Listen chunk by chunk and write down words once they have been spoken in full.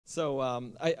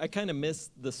I kind of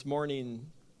missed this morning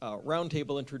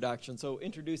roundtable introduction. So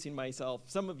introducing myself,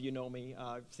 some of you know me.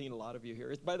 I've seen a lot of you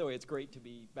here. By the way, it's great to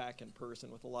be back in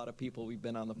person with a lot of people we've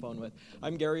been on the phone with.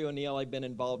 I'm Gary O'Neill. I've been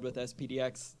involved with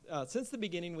SPDX since the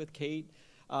beginning with Kate.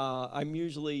 I'm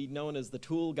usually known as the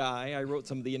tool guy. I wrote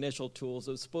some of the initial tools.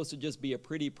 It was supposed to just be a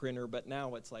pretty printer, but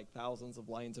now it's like thousands of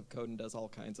lines of code and does all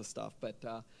kinds of stuff.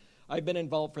 But I've been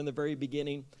involved from the very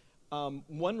beginning.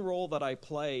 One role that I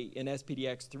play in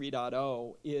SPDX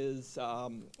 3.0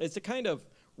 is to kind of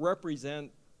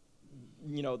represent,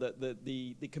 you know,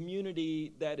 the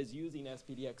community that is using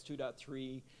SPDX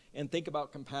 2.3 and think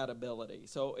about compatibility.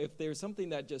 So if there's something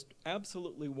that just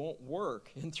absolutely won't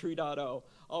work in 3.0,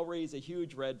 I'll raise a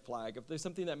huge red flag. If there's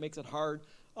something that makes it hard,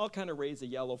 I'll kind of raise a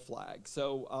yellow flag.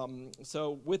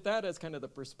 So with that as kind of the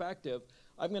perspective,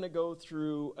 I'm going to go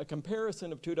through a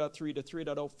comparison of 2.3 to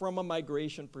 3.0 from a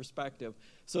migration perspective.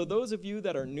 So those of you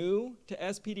that are new to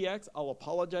SPDX, I'll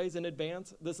apologize in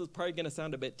advance. This is probably going to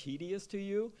sound a bit tedious to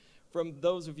you. From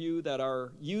those of you that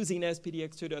are using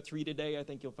SPDX 2.3 today, I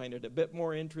think you'll find it a bit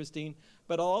more interesting.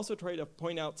 But I'll also try to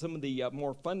point out some of the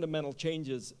more fundamental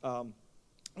changes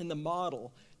in the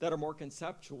model that are more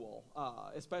conceptual,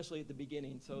 especially at the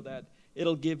beginning, so that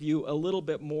it'll give you a little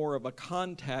bit more of a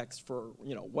context for,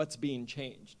 you know, what's being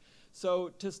changed. So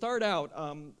to start out,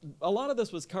 a lot of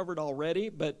this was covered already,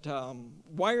 but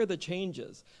why are the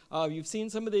changes? You've seen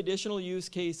some of the additional use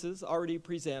cases already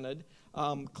presented.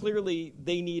 Clearly,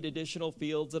 they need additional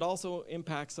fields. It also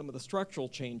impacts some of the structural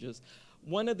changes.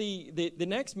 One of the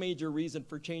next major reason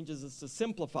for changes is to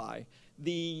simplify.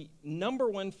 The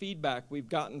 #1 feedback we've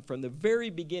gotten from the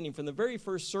very beginning, from the very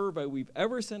first survey we've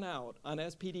ever sent out on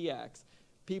SPDX,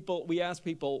 we asked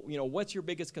people, you know, what's your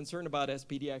biggest concern about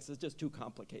SPDX? It's just too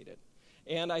complicated.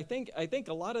 And I think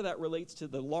a lot of that relates to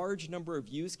the large number of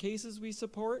use cases we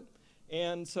support.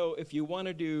 And so if you want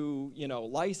to do, you know,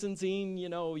 licensing, you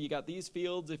know, you got these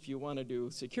fields. If you want to do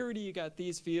security, you got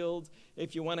these fields.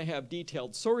 If you want to have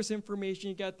detailed source information,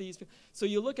 you got these. So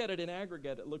you look at it in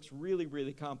aggregate, it looks really,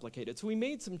 really complicated. So we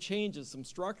made some changes, some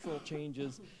structural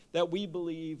changes that we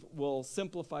believe will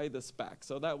simplify the spec.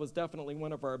 So that was definitely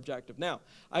one of our objectives. Now,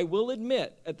 I will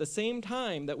admit, at the same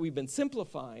time that we've been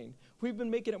simplifying, we've been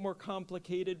making it more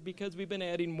complicated because we've been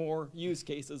adding more use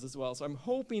cases as well. So I'm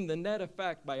hoping the net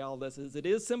effect by all this is it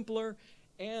is simpler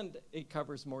and it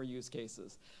covers more use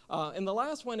cases. And the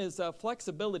last one is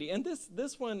flexibility. And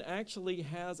this one actually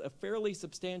has a fairly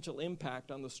substantial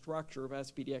impact on the structure of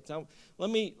SPDX. Now, let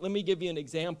me give you an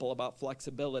example about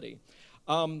flexibility.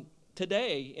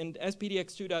 Today, in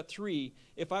SPDX 2.3,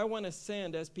 if I want to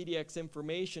send SPDX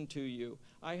information to you,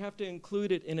 I have to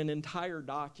include it in an entire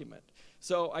document.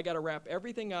 So I got to wrap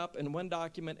everything up in one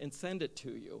document and send it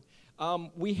to you.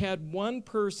 We had one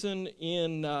person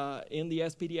in the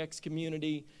SPDX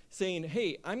community saying,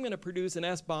 hey, I'm going to produce an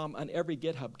SBOM on every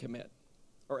GitHub commit.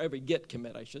 Or every Git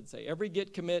commit, I should say. Every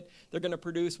Git commit, they're going to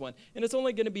produce one. And it's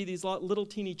only going to be these little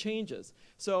teeny changes.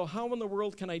 So how in the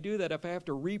world can I do that if I have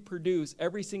to reproduce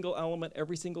every single element,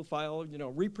 every single file, you know,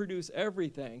 reproduce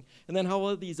everything? And then how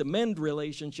are these amend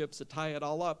relationships to tie it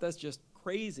all up? That's just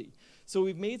crazy. So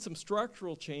we've made some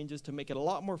structural changes to make it a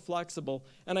lot more flexible,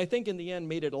 and I think in the end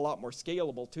made it a lot more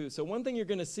scalable too. So one thing you're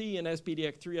going to see in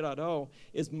SPDX 3.0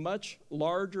 is much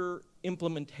larger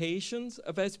implementations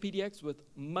of SPDX with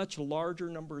much larger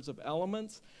numbers of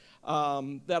elements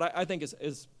that I think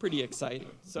is pretty exciting.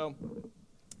 So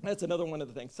that's another one of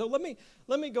the things. So let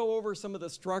me go over some of the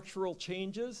structural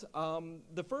changes.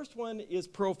 The first one is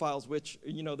profiles, which,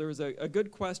 you know, there was a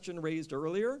good question raised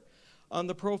earlier on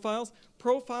the profiles.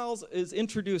 Profiles is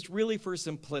introduced really for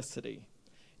simplicity.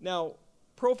 Now,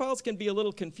 profiles can be a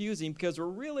little confusing because we're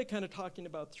really kind of talking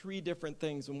about three different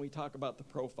things when we talk about the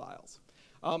profiles.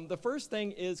 The first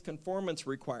thing is conformance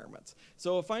requirements.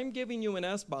 So if I'm giving you an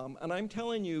SBOM and I'm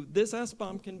telling you this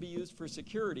SBOM can be used for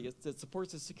security, it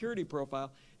supports a security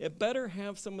profile, it better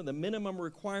have some of the minimum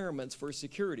requirements for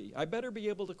security. I better be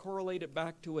able to correlate it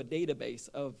back to a database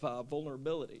of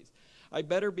vulnerabilities. I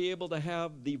better be able to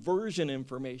have the version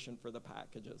information for the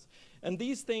packages. And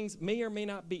these things may or may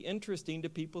not be interesting to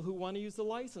people who want to use the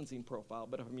licensing profile.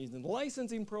 But if I'm using the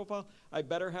licensing profile, I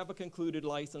better have a concluded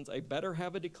license. I better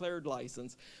have a declared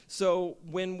license. So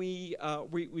when you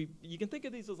can think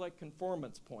of these as like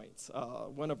conformance points.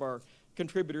 One of our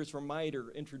contributors from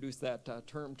MITRE introduced that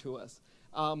term to us.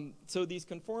 So these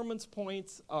conformance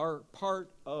points are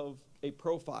part of a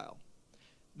profile.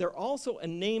 They're also a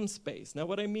namespace. Now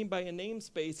what I mean by a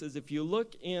namespace is if you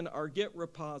look in our Git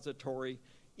repository,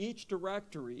 each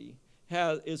directory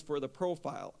is for the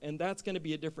profile, and that's going to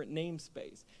be a different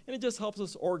namespace. And it just helps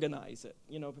us organize it,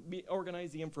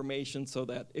 organize the information so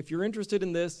that if you're interested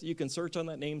in this, you can search on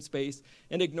that namespace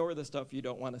and ignore the stuff you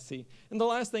don't want to see. And the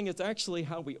last thing, it's actually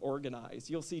how we organize.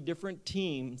 You'll see different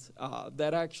teams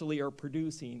that actually are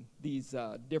producing these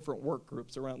different work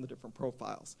groups around the different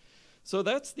profiles. So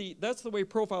that's the way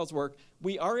profiles work.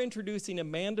 We are introducing a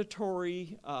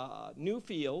mandatory new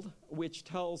field which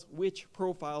tells which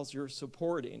profiles you're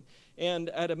supporting. And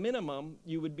at a minimum,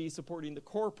 you would be supporting the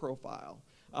core profile.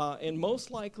 And most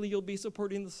likely you'll be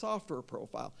supporting the software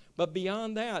profile. But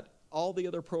beyond that, all the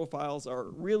other profiles are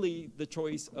really the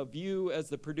choice of you as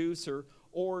the producer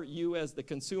or you as the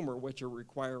consumer, what you're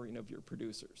requiring of your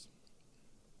producers.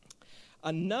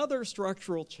 Another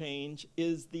structural change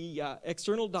is the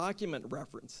external document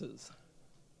references.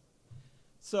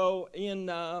 So today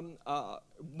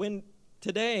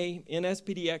in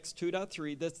SPDX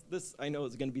 2.3, this I know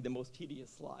is going to be the most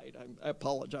tedious slide. I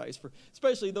apologize for,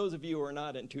 especially those of you who are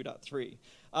not in 2.3.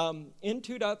 In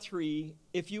 2.3,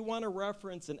 if you want to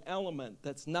reference an element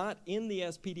that's not in the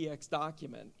SPDX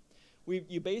document,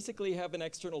 you basically have an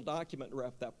external document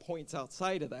ref that points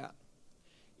outside of that.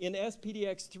 In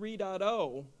SPDX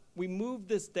 3.0, we moved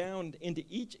this down into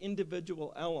each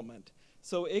individual element,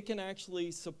 so it can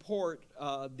actually support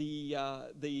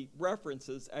the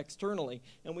references externally.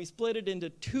 And we split it into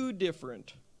two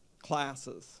different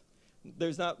classes.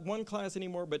 There's not one class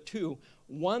anymore, but two.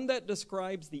 One that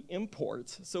describes the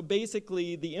imports. So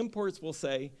basically, the imports will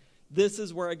say, this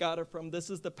is where I got it from,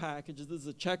 this is the package, this is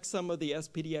a checksum of the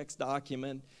SPDX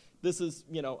document, this is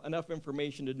enough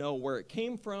information to know where it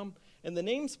came from. And the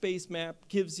namespace map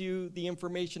gives you the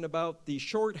information about the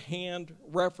shorthand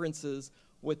references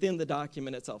within the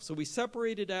document itself. So we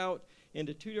separated out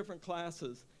into two different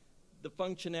classes, the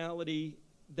functionality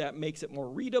that makes it more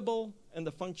readable and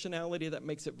the functionality that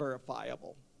makes it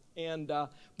verifiable. And,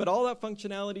 but all that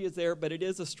functionality is there, but it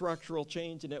is a structural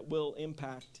change and it will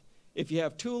impact. If you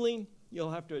have tooling,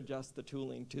 you'll have to adjust the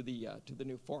tooling to the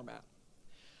new format.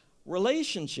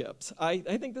 Relationships, I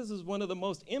think this is one of the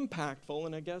most impactful,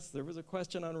 and I guess there was a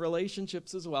question on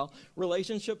relationships as well.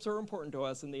 Relationships are important to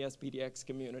us in the SPDX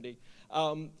community.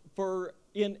 In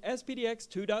SPDX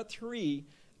 2.3,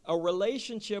 a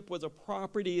relationship was a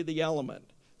property of the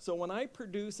element. So when I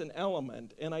produce an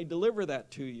element and I deliver that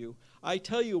to you, I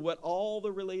tell you what all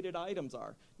the related items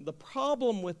are. The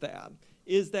problem with that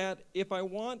is that if I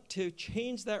want to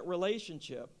change that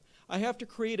relationship, I have to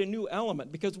create a new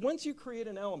element, because once you create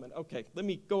an element, okay, let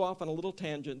me go off on a little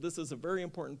tangent. This is a very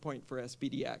important point for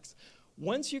SPDX.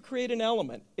 Once you create an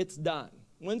element, it's done.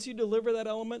 Once you deliver that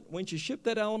element, once you ship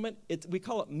that element, we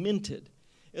call it minted.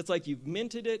 It's like you've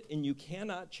minted it and you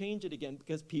cannot change it again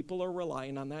because people are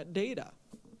relying on that data.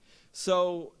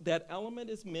 So that element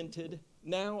is minted.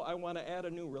 Now I want to add a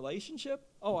new relationship.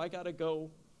 Oh, I got to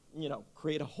go,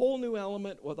 create a whole new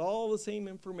element with all the same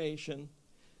information.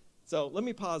 So let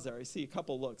me pause there. I see a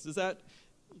couple looks. Does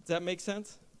that make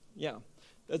sense? Yeah,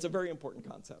 that's a very important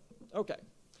concept. Okay,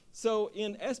 so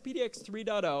in SPDX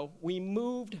 3.0, we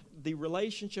moved the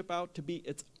relationship out to be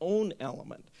its own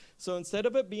element. So instead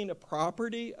of it being a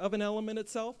property of an element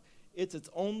itself, it's its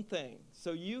own thing.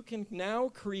 So you can now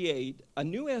create a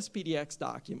new SPDX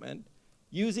document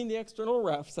using the external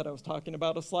refs that I was talking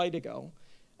about a slide ago,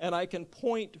 and I can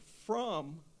point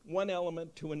from one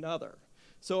element to another.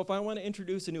 So if I want to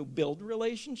introduce a new build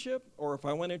relationship, or if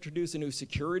I want to introduce a new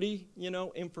security,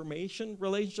 information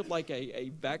relationship, like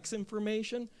a VEX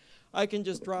information, I can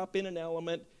just drop in an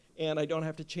element, and I don't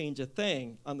have to change a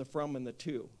thing on the from and the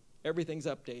to. Everything's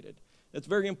updated. It's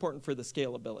very important for the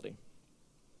scalability.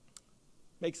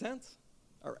 Make sense?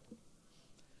 All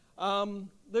right.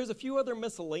 There's a few other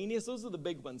miscellaneous. Those are the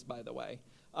big ones, by the way.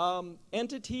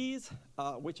 Entities,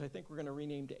 which I think we're going to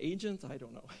rename to agents. I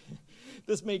don't know.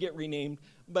 This may get renamed.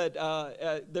 But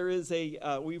there is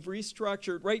we've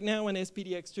restructured. Right now in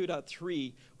SPDX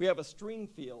 2.3, we have a string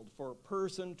field for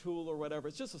person, tool, or whatever.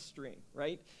 It's just a string,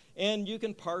 right? And you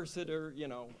can parse it or,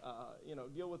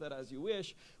 deal with it as you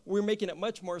wish. We're making it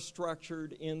much more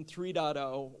structured in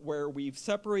 3.0, where we've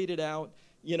separated out,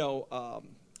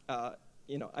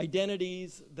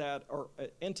 identities that are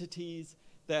entities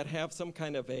that have some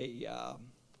kind of a,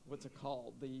 what's it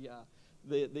called,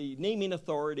 the naming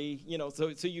authority,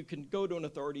 so you can go to an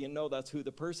authority and know that's who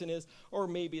the person is, or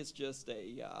maybe it's just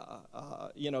a,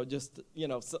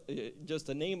 just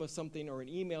a name of something or an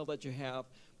email that you have,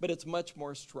 but it's much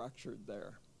more structured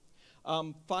there.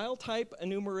 File type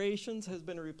enumerations has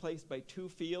been replaced by two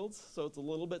fields, so it's a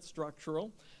little bit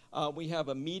structural. We have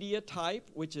a media type,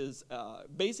 which is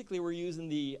basically we're using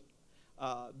the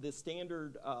the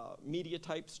standard media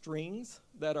type strings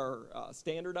that are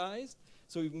standardized.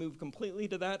 So we've moved completely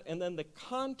to that. And then the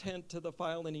content to the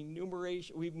file and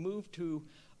enumeration, we've moved to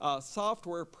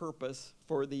software purpose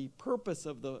for the purpose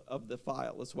of the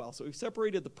file as well. So we've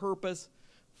separated the purpose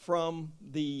from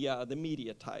the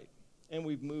media type. And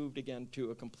we've moved, again,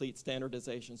 to a complete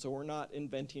standardization. So we're not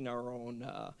inventing our own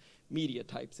media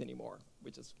types anymore,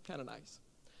 which is kind of nice.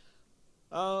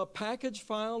 Package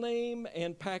file name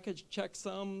and package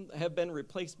checksum have been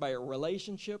replaced by a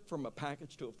relationship from a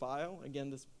package to a file. Again,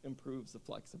 this improves the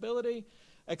flexibility.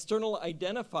 External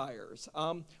identifiers.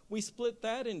 We split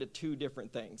that into two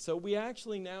different things. So we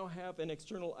actually now have an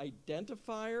external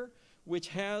identifier, which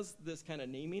has this kind of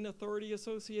naming authority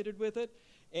associated with it,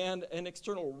 and an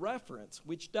external reference,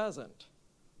 which doesn't.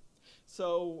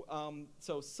 So,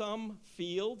 so some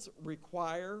fields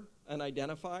require an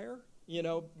identifier, you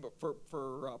know, for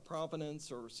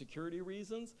provenance or security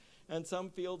reasons, and some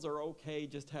fields are okay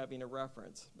just having a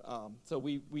reference. So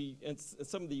and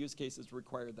some of the use cases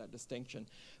require that distinction.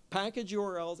 Package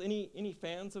URLs, any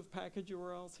fans of package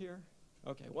URLs here?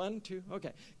 Okay, 1, 2,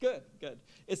 okay, good, good.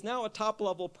 It's now a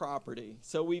top-level property.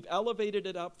 So we've elevated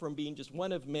it up from being just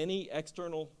one of many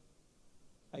external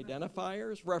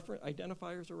identifiers,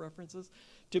 identifiers or references,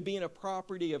 to being a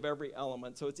property of every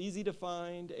element. So it's easy to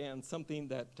find and something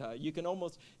that you can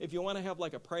almost, if you want to have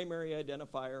like a primary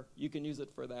identifier, you can use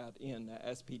it for that in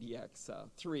SPDX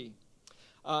 3.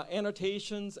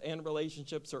 Annotations and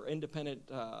relationships are independent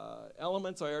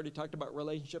elements. I already talked about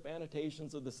relationship.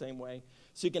 Annotations are the same way.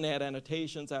 So you can add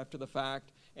annotations after the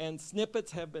fact. And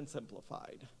snippets have been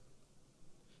simplified.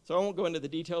 So I won't go into the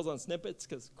details on snippets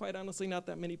because quite honestly not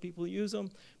that many people use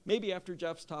them. Maybe after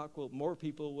Jeff's talk, more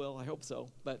people will. I hope so.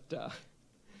 But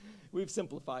we've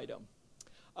simplified them.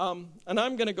 And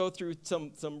I'm going to go through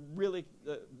some really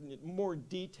more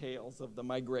details of the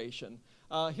migration.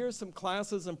 Here's some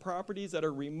classes and properties that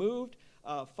are removed.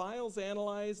 Files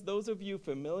analyzed. Those of you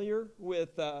familiar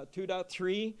with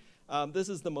 2.3, this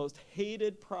is the most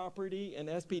hated property in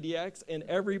SPDX, and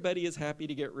everybody is happy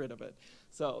to get rid of it.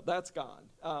 So that's gone.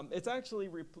 It's actually,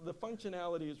 the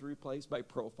functionality is replaced by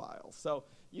profiles. So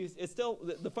it's still,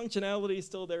 the functionality is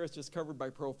still there, it's just covered by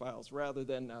profiles rather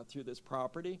than through this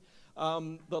property.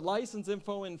 The license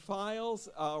info in files,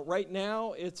 right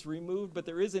now it's removed, but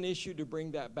there is an issue to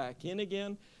bring that back in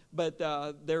again. But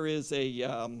there is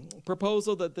a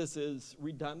proposal that this is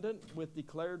redundant with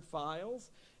declared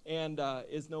files and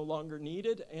is no longer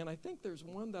needed. And I think there's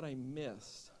one that I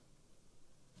missed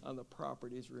on the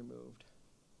properties removed.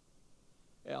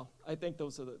 Yeah, I think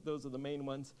those are the main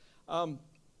ones.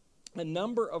 A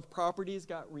number of properties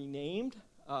got renamed.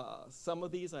 Some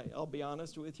of these, I'll be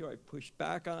honest with you, I pushed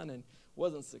back on and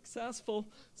wasn't successful.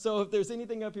 So if there's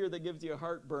anything up here that gives you a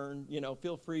heartburn, you know,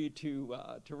 feel free to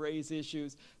raise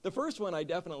issues. The first one I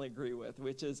definitely agree with,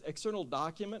 which is external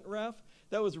document ref.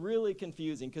 That was really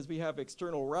confusing because we have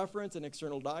external reference and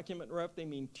external document ref. They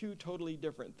mean two totally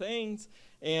different things,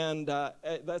 and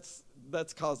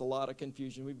that's caused a lot of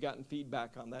confusion. We've gotten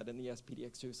feedback on that in the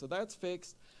SPDX2, so that's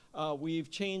fixed. We've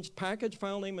changed package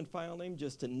file name and file name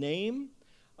just to name.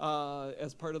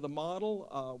 As part of the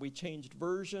model, we changed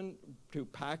version to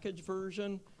package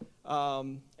version.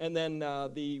 And then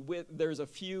there's a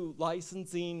few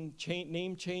licensing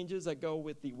name changes that go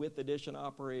with the with addition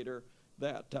operator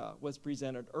that was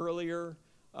presented earlier.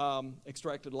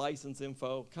 Extracted license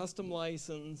info, custom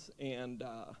license, and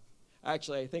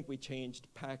actually I think we changed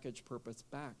package purpose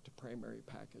back to primary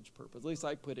package purpose. At least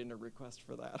I put in a request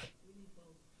for that.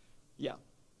 Yeah.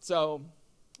 So,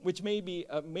 which may be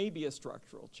a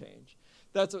structural change.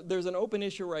 There's an open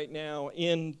issue right now.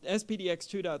 In SPDX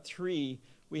 2.3,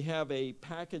 we have a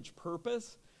package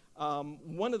purpose.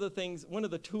 One of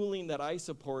the tooling that I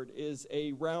support is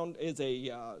a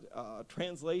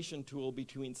translation tool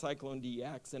between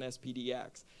CycloneDX and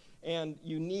SPDX. And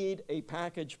you need a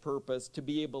package purpose to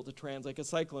be able to translate, because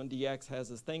CycloneDX has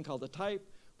this thing called a type,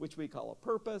 which we call a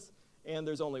purpose. And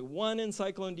there's only one in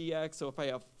CycloneDX, so if I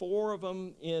have 4 of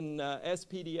them in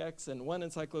SPDX and 1 in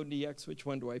CycloneDX, which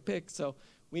one do I pick? So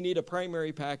we need a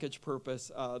primary package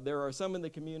purpose. There are some in the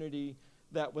community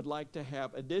that would like to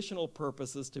have additional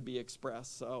purposes to be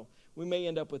expressed. So we may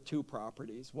end up with 2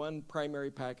 properties, one primary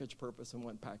package purpose and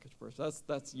one package purpose.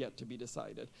 That's yet to be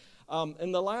decided.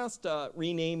 And the last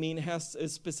renaming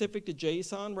is specific to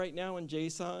JSON. Right now in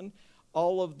JSON,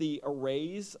 all of the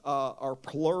arrays are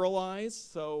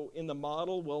pluralized. So in the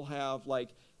model, we'll have like,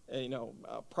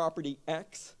 property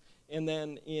X, And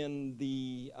then in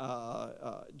the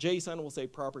JSON, we'll say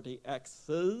property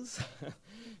X's,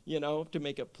 you know, to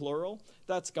make it plural.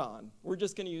 That's gone. We're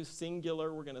just going to use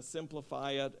singular. We're going to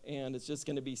simplify it, and it's just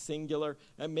going to be singular.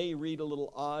 It may read a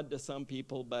little odd to some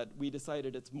people, but we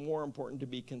decided it's more important to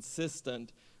be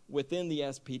consistent within the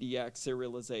SPDX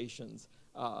serializations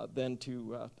than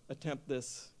to attempt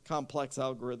this complex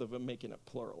algorithm of making it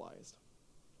pluralized.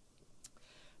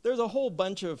 There's a whole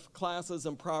bunch of classes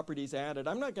and properties added.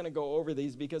 I'm not going to go over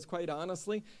these because, quite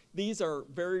honestly, these are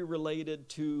very related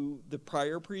to the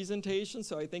prior presentation,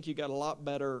 so I think you got a lot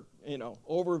better, you know,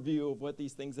 overview of what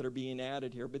these things that are being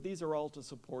added here. But these are all to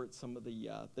support some of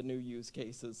the new use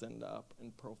cases and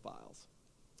profiles.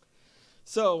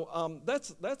 So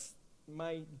that's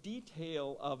my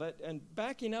detail of it. And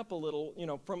backing up a little, you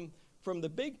know, from the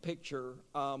big picture,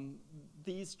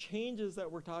 these changes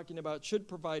that we're talking about should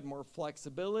provide more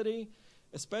flexibility,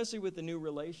 especially with the new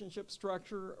relationship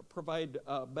structure, provide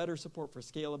better support for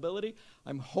scalability.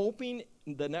 I'm hoping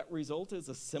the net result is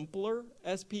a simpler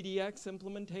SPDX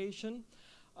implementation.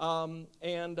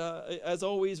 As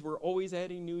always, we're always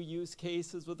adding new use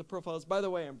cases with the profiles. By the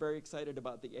way, I'm very excited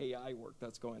about the AI work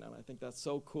that's going on. I think that's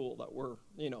so cool that we're,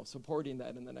 you know, supporting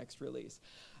that in the next release.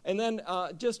 And then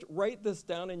just write this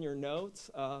down in your notes.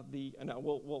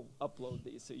 We'll upload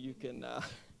these so you can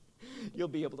you'll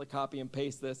be able to copy and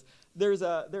paste this. There's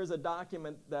a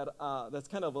document that that's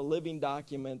kind of a living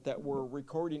document that we're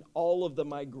recording all of the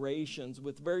migrations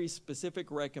with very specific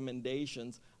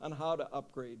recommendations on how to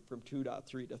upgrade from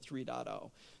 2.3 to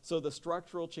 3.0. So the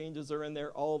structural changes are in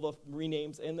there, all the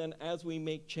renames, and then as we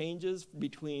make changes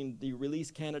between the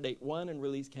release candidate 1 and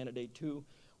release candidate 2,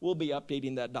 we'll be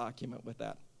updating that document with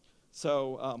that.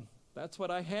 So that's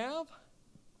what I have.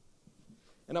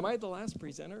 And am I the last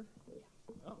presenter?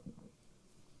 Oh,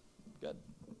 good.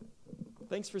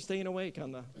 Thanks for staying awake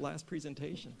on the last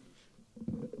presentation.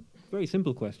 Very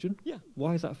simple question. Yeah.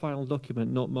 Why is that final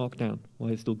document not marked down? Why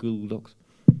is it still Google Docs?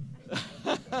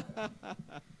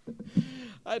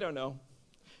 I don't know.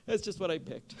 That's just what I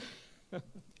picked.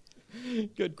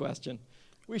 Good question.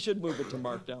 We should move it to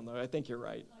Markdown, though. I think you're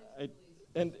right.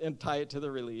 And tie it to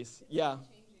the release. Yeah.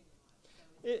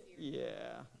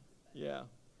 Yeah.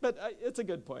 But it's a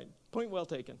good point. Point well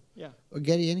taken. Yeah. Well,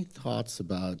 Gary, any thoughts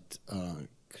about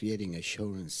creating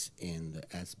assurance in the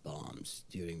SBOMs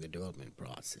during the development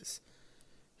process?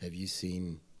 Have you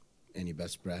seen any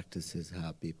best practices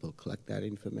how people collect that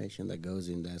information that goes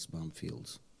in the SBOM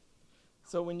fields?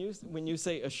 So when you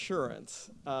say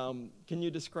assurance, can you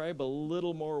describe a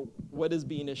little more what is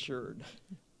being assured?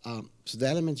 So the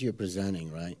elements you're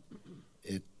presenting, right?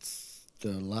 It's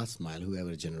the last mile,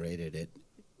 whoever generated it.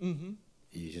 Mm-hmm.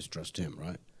 You just trust him,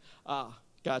 right? Ah,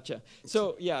 gotcha.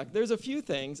 So yeah, there's a few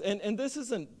things, and this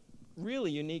isn't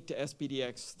really unique to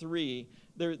SPDX 3.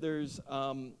 There's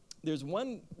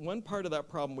one part of that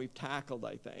problem we've tackled,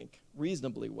 I think,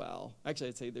 reasonably well. Actually,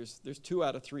 I'd say there's 2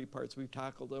 out of 3 parts we've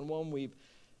tackled, and one we've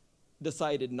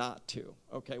decided not to,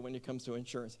 okay, when it comes to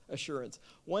assurance.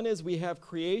 One is we have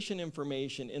creation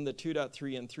information in the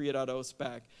 2.3 and 3.0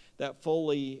 spec that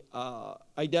fully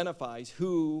identifies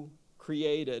who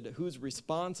created, who's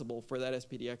responsible for that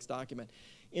SPDX document.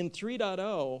 In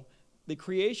 3.0, the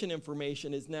creation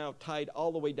information is now tied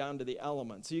all the way down to the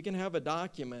element. So you can have a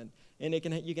document, and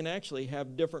you can actually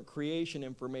have different creation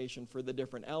information for the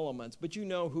different elements, but you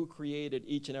know who created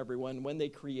each and every one, when they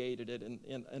created it,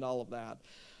 and all of that.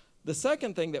 The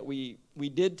second thing that we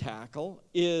did tackle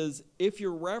is if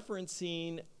you're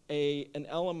referencing an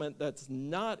element that's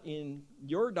not in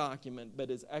your document but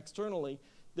is externally,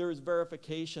 there's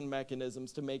verification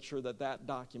mechanisms to make sure that that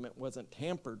document wasn't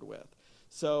tampered with.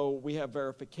 So we have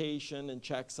verification and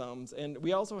checksums, and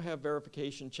we also have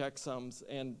verification checksums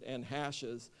and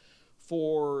hashes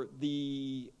for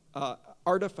the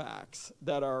artifacts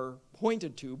that are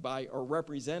pointed to by or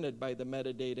represented by the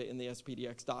metadata in the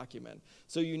SPDX document.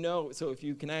 So you know, so if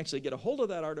you can actually get a hold of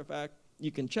that artifact,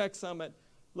 you can checksum it,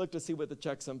 look to see what the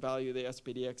checksum value of the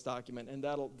SPDX document, and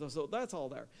so that's all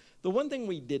there. The one thing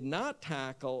we did not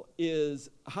tackle is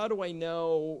how do I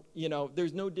know,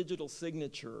 there's no digital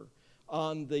signature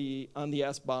on the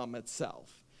SBOM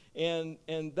itself. And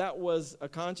that was a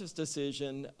conscious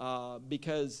decision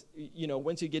because,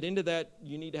 once you get into that,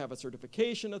 you need to have a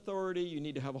certification authority, you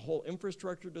need to have a whole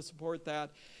infrastructure to support that.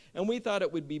 And we thought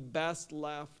it would be best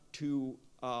left to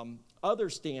other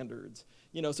standards.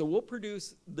 So we'll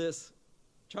produce this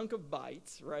chunk of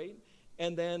bytes, right?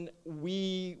 And then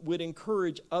we would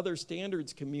encourage other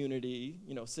standards community,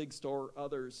 SIGSTOR,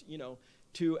 others,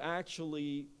 to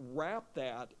actually wrap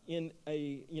that in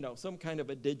a, some kind of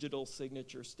a digital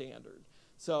signature standard.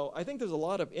 So I think there's a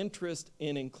lot of interest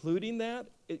in including that.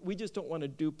 We just don't want to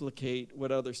duplicate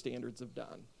what other standards have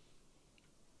done.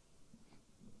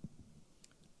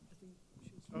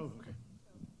 Oh, okay.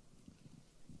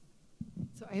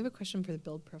 So I have a question for the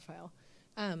build profile.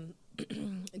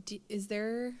 Is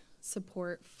there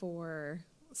support for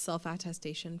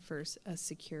self-attestation for a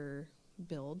secure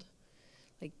build?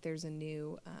 Like there's a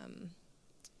new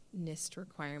NIST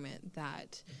requirement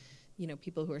that, you know,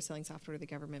 people who are selling software to the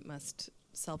government must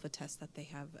self-attest that they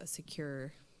have a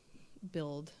secure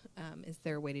build. Is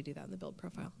there a way to do that in the build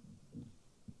profile?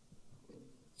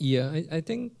 Yeah, I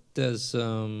think there's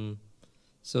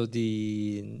so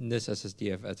the NIST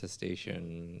SSDF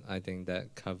attestation, I think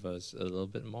that covers a little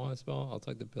bit more as well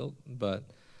outside the build, but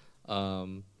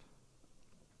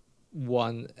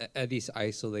one at least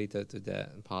isolated to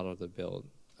that part of the build.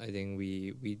 I think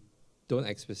we don't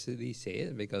explicitly say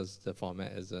it because the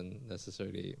format isn't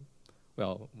necessarily,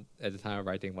 well, at the time of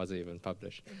writing wasn't even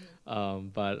published.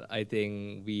 But I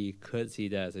think we could see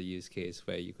that as a use case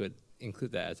where you could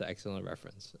include that as an external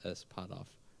reference as part of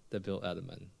the build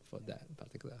element for that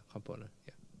particular component.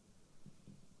 Yeah.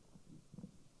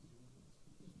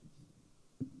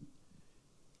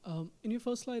 In your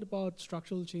first slide about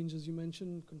structural changes, you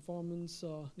mentioned conformance,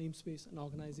 namespace, and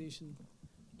organization.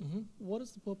 What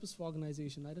is the purpose of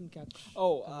organization? I didn't catch.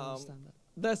 Oh, I don't understand that.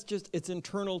 That's just, it's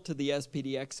internal to the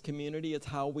SPDX community. It's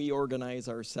how we organize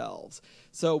ourselves.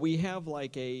 So we have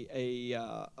like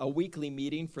a weekly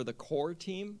meeting for the core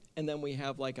team, and then we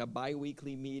have like a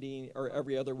bi-weekly meeting or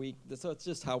every other week. So it's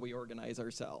just how we organize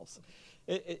ourselves.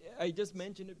 I just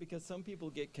mentioned it because some people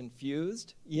get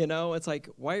confused. You know, it's like,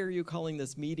 why are you calling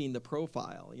this meeting the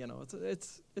profile? You know,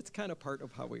 it's kind of part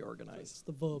of how we organize. It's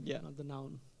the verb, Yeah. not the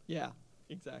noun. Yeah,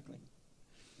 exactly.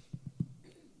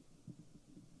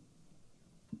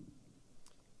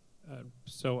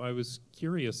 So I was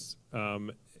curious,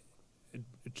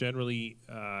 generally,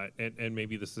 and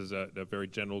maybe this is a very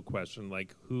general question,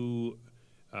 like who,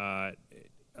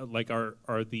 like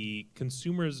are the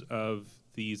consumers of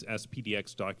these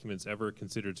SPDX documents ever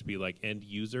considered to be like end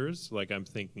users? Like I'm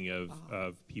thinking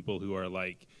of people who are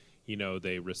like, you know,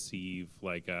 they receive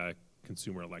like a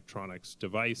consumer electronics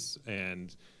device,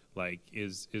 and like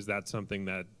is that something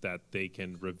that they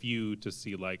can review to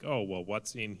see like, oh, well,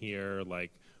 what's in here,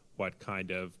 like what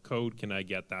kind of code can I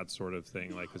get, that sort of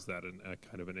thing? Like, is that a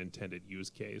kind of an intended use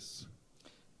case?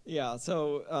 Yeah,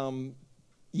 so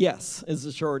yes is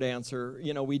the short answer.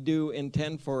 You know, we do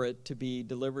intend for it to be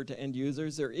delivered to end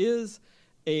users. There is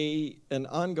an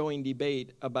ongoing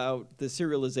debate about the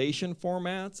serialization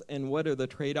formats and what are the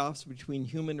trade-offs between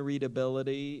human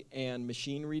readability and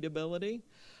machine readability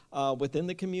within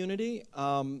the community.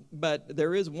 But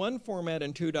there is one format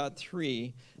in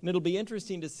 2.3, and it'll be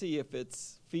interesting to see if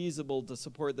it's feasible to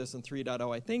support this in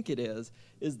 3.0. I think it is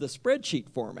the spreadsheet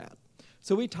format.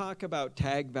 So we talk about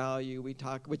tag value,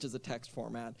 which is a text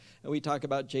format, and we talk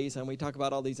about JSON, we talk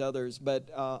about all these others, but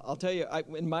I'll tell you,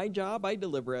 in my job, I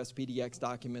deliver SPDX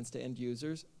documents to end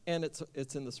users, and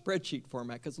it's in the spreadsheet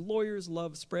format, because lawyers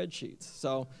love spreadsheets.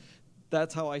 So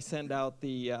that's how I send out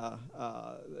the,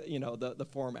 you know, the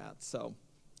formats.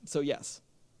 So yes.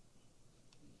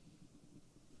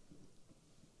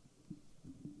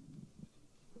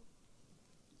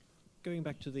 Going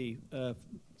back to the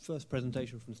first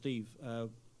presentation from Steve,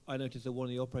 I noticed that one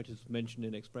of the operators mentioned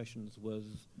in expressions was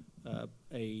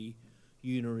a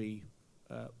unary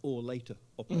or later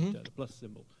operator, the plus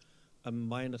symbol.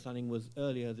 My understanding was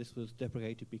earlier this was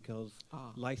deprecated because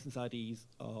license IDs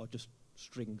are just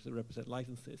strings that represent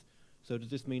licenses. So does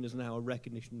this mean there's now a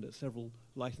recognition that several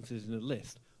licenses in a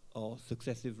list are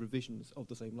successive revisions of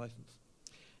the same license?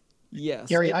 Yes.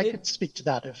 Gary, I could speak to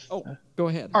that if. Go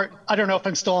ahead. I don't know if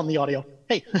I'm still on the audio.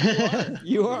 Hey.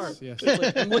 You are. Yes. It's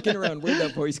like, I'm looking around. Where'd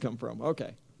that voice come from?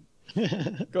 Okay.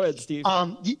 Go ahead, Steve.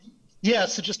 Yeah,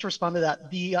 so just to respond to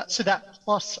that, so that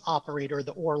plus operator,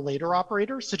 the or later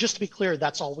operator, so just to be clear,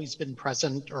 that's always been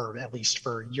present, or at least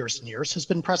for years and years has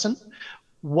been present.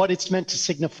 What it's meant to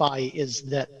signify is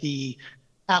that the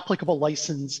applicable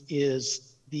license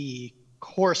is the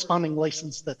corresponding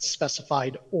license that's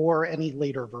specified or any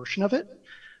later version of it.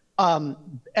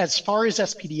 As far as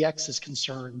SPDX is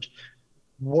concerned,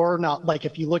 we're not, like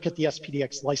if you look at the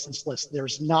SPDX license list,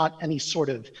 there's not any sort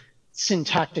of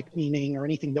syntactic meaning or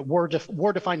anything that we're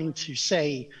defining to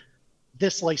say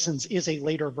this license is a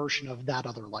later version of that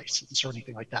other license or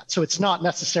anything like that. So it's not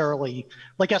necessarily,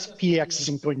 like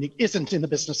SPDX isn't in the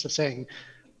business of saying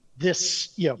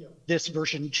this, you know, this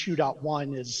version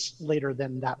 2.1 is later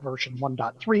than that version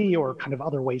 1.3 or kind of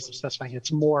other ways of specifying it.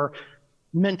 It's more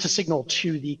meant to signal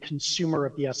to the consumer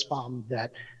of the SBOM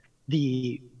that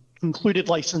the included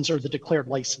license or the declared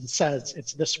license says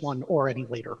it's this one or any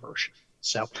later version.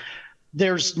 So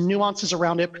there's nuances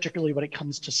around it, particularly when it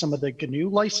comes to some of the GNU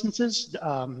licenses,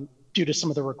 due to some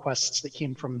of the requests that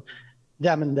came from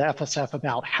them and the FSF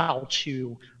about how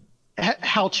to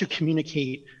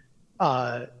communicate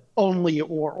only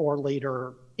or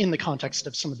later in the context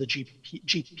of some of the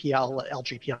GPL,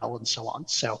 LGPL, and so on.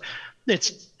 So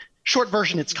it's short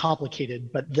version, it's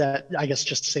complicated, but that, I guess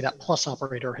just to say that plus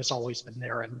operator has always been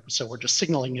there, and so we're just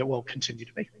signaling it will continue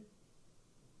to be.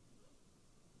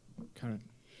 Karen.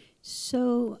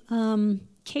 So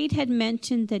Kate had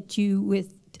mentioned that you,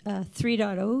 with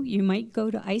 3.0, you might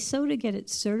go to ISO to get it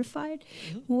certified.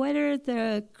 Mm-hmm. What are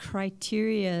the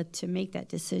criteria to make that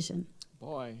decision?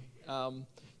 Boy, do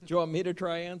you want me to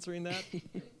try answering that?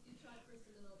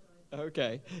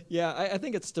 Okay. Yeah, I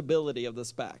think it's stability of the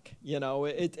spec. You know,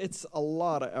 it's a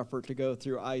lot of effort to go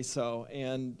through ISO,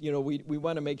 and you know, we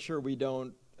want to make sure we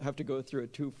don't have to go through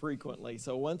it too frequently.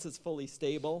 So once it's fully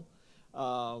stable,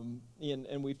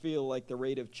 and we feel like the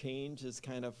rate of change has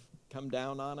kind of come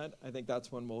down on it, I think that's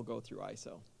when we'll go through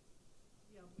ISO.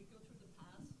 Yeah, we go through the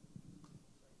pass.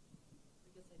 I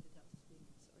guess I did have to speak.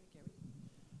 Sorry, Gary.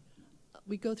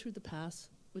 We go through the pass,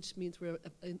 which means we're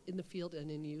in the field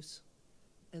and in use.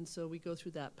 And so we go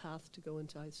through that path to go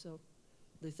into ISO.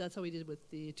 At least that's how we did with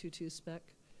the 2.2 spec,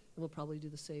 and we'll probably do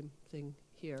the same thing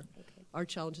here. Okay. Our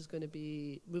challenge is going to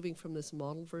be moving from this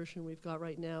model version we've got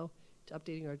right now to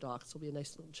updating our docs. Will be a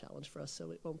nice little challenge for us,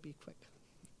 so it won't be quick.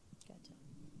 Gotcha.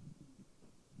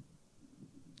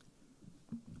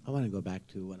 I want to go back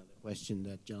to one of the questions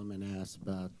that gentleman asked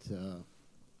about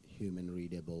human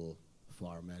readable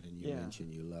format, and you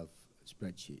mentioned you love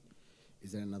spreadsheet.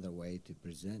 Is there another way to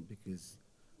present? Because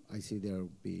I see there will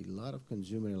be a lot of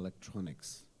consumer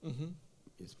electronics,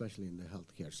 especially in the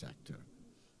healthcare sector,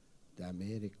 that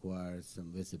may require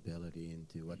some visibility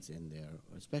into what's in there,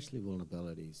 especially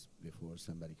vulnerabilities before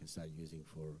somebody can start using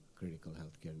for critical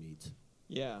healthcare needs.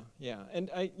 Yeah, and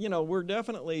we're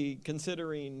definitely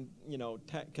considering,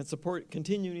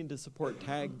 continuing to support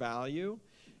tag value,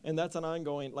 and that's an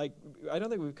ongoing. I don't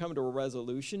think we've come to a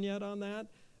resolution yet on that.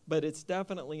 But it's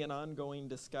definitely an ongoing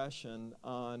discussion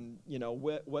on,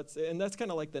 what's, and that's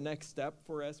kind of like the next step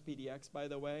for SPDX, by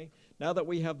the way. Now that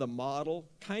we have the model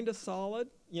kind of solid,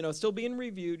 still being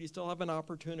reviewed, you still have an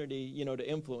opportunity, to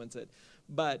influence it.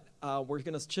 But we're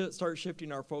going to start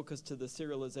shifting our focus to the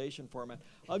serialization format.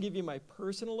 I'll give you my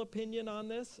personal opinion on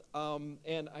this,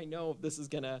 and I know this is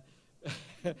going to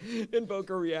invoke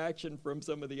a reaction from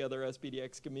some of the other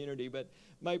SPDX community, but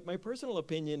my personal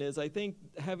opinion is I think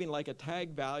having like a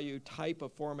tag value type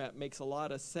of format makes a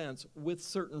lot of sense with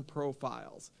certain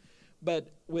profiles. But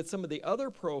with some of the other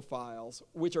profiles,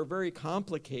 which are very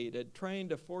complicated, trying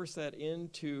to force that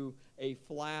into a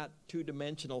flat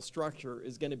two-dimensional structure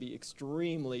is going to be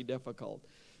extremely difficult.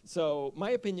 So my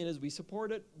opinion is we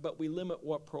support it, but we limit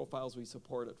what profiles we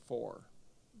support it for.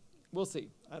 We'll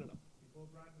see. I don't know.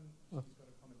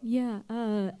 Yeah,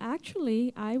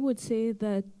 actually, I would say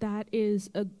that is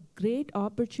a great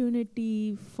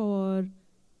opportunity for,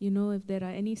 if there are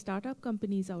any startup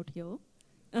companies out here,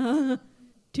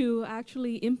 to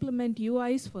actually implement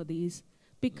UIs for these.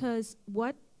 Because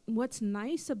what's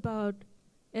nice about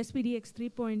SPDX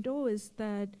 3.0 is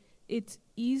that it's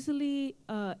easily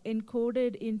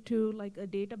encoded into like a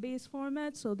database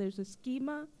format, so there's a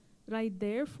schema right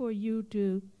there for you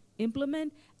to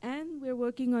implement, and we're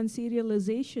working on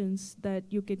serializations that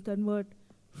you can convert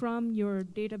from your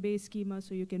database schema,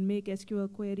 so you can make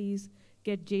SQL queries,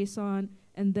 get JSON,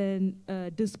 and then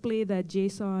display that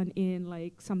JSON in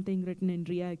like something written in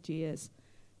React.js.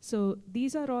 So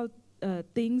these are all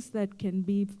things that can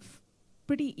be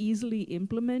pretty easily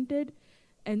implemented.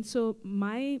 And so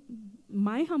my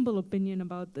humble opinion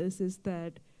about this is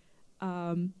that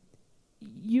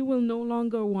you will no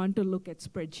longer want to look at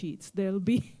spreadsheets.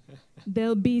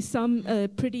 There'll be some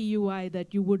pretty UI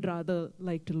that you would rather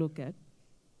like to look at.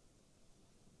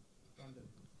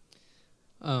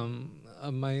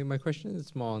 My question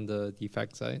is more on the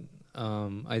defect side.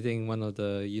 I think one of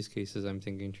the use cases I'm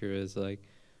thinking through is like,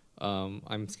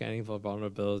 I'm scanning for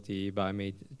vulnerability, but I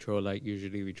may throw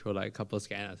usually we throw a couple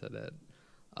scanners at it.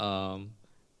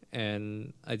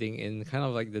 And I think in kind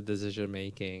of like the decision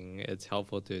making, it's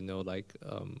helpful to know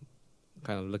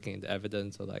kind of looking at the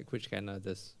evidence or which scanner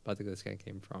this particular scan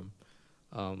came from.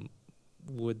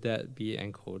 Would that be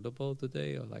encodable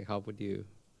today, or how would you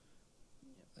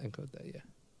encode that?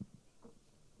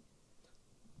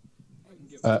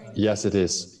 Yeah. Yes, it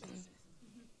is.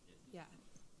 Yeah.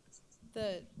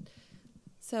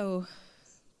 So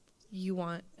you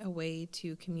want a way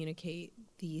to communicate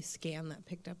the scan that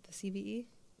picked up the CVE?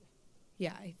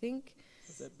 Yeah, I think.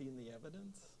 Does that be in the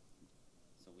evidence?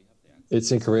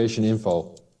 It's in creation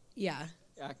info. Yeah.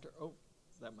 Actor. Oh,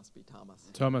 that must be Thomas.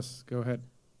 Thomas, go ahead.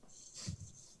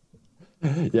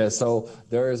 Yeah, so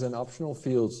there is an optional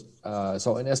field.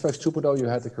 So in SPX 2.0, you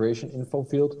had the creation info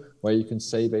field where you can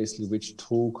say basically which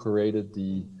tool created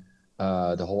the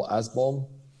whole SBOM.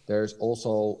 There's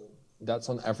also, that's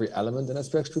on every element in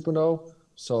SPX 2.0.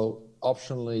 So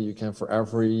optionally, you can, for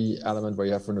every element where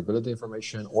you have vulnerability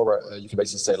information, or you can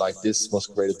basically say like, this was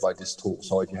created by this tool.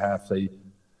 So if you have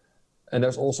and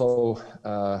there's also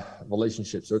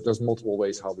relationships. There's multiple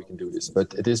ways how we can do this,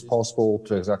 but it is possible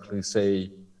to exactly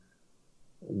say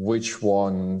which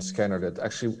one scanner that.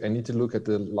 Actually, I need to look at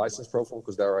the license profile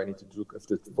because there I need to look if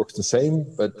it works the same.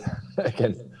 But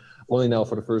again, only now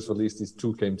for the first release, these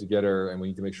two came together and we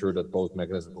need to make sure that both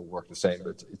mechanisms will work the same.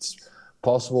 But it's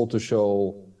possible to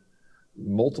show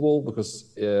multiple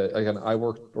because, again, I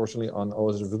work personally on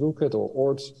OS Toolkit or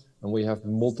ORDS, and we have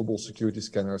multiple security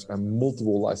scanners and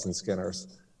multiple license scanners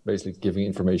basically giving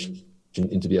information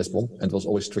into the SBOM. And it was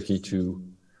always tricky to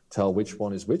tell which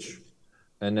one is which.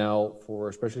 And now,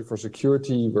 especially for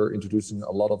security, we're introducing a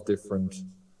lot of different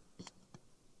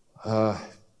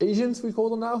agents, we call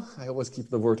them now. I always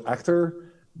keep the word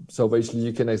actor. So basically,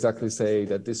 you can exactly say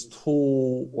that this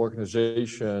tool,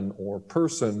 organization, or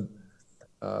person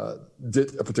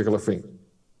did a particular thing.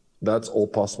 That's all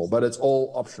possible, but it's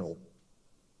all optional.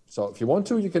 So if you want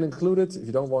to, you can include it. If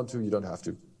you don't want to, you don't have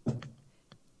to.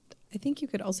 I think you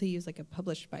could also use like a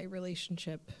published by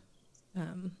relationship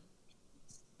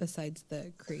besides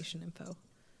the creation info.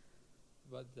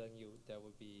 But then that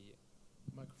would be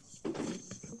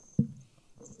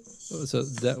so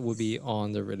that would be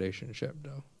on the relationship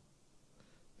though,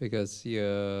 because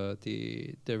the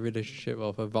relationship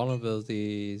of a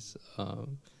vulnerabilities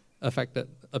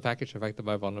a package affected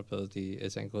by vulnerability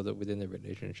is encoded within the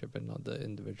relationship and not the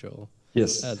individual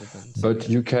elements. But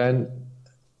you can.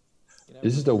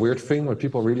 This is the weird thing what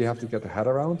people really have to get their head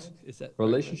around.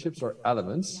 Relationships are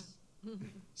elements.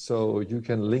 So you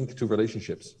can link to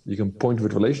relationships. You can point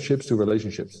with relationships to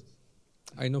relationships.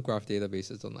 I know graph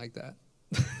databases don't like that.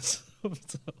 so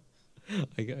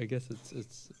I guess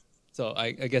it's so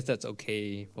I guess that's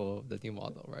okay for the new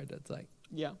model, right? That's like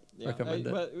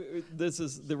recommended. But this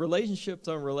is the relationships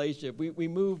on relationship. We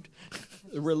moved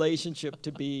the relationship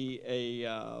to be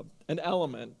an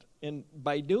element. And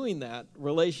by doing that,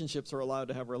 relationships are allowed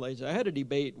to have relationships. I had a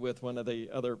debate with one of the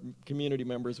other community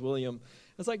members, William.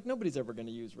 It's like, nobody's ever going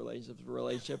to use relationships for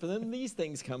relationship. And then these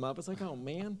things come up. It's like, oh,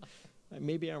 man,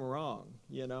 maybe I'm wrong,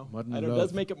 you know? It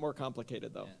does make it more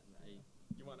complicated, though.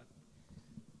 You want to?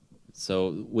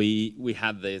 So we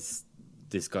had this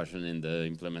discussion in the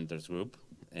implementers group,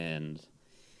 and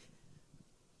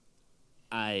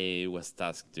I was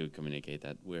tasked to communicate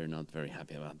that we're not very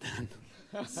happy about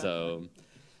that. So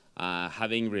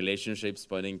having relationships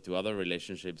pointing to other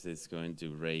relationships is going to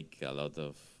break a lot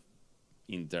of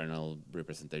internal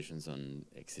representations on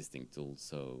existing tools.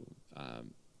 So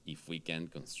if we can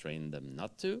constrain them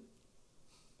not to,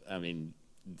 I mean,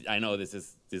 I know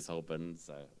this opens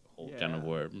a whole can of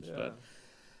worms, but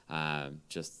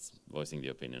just voicing the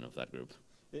opinion of that group.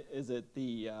 Is it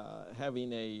the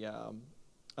having a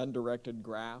undirected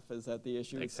graph? Is that the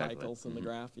issue? Exactly. Cycles in the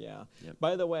graph? Yeah. Yep.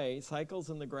 By the way, cycles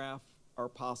in the graph are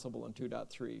possible in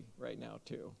 2.3 right now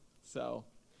too. So.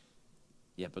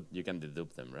 Yeah, but you can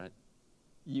dedupe them, right?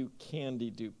 You can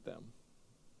dedupe them.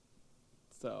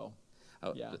 So.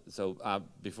 Yeah. So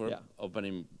before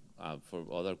opening for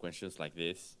other questions like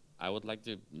this, I would like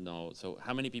to know, so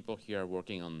how many people here are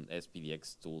working on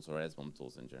SPDX tools or SBOM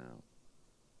tools in general?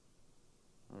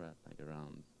 All right, like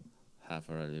around half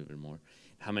or a little bit more.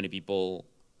 How many people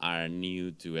are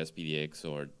new to SPDX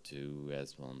or to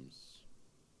SBOMs?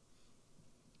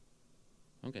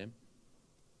 Okay.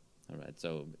 All right,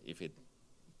 so if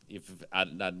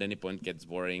at any point gets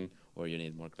boring or you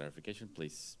need more clarification,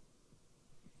 please.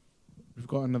 We've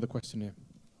got another question here.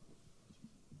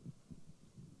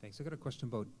 Thanks. I've got a question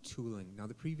about tooling. Now,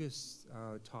 the previous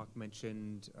talk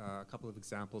mentioned a couple of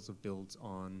examples of builds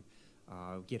on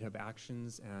GitHub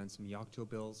Actions and some Yocto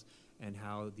builds, and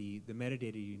how the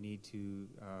metadata you need to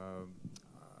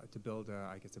build,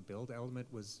 I guess, a build element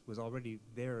was already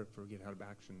there for GitHub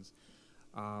Actions.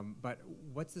 But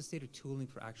what's the state of tooling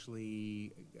for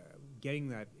actually getting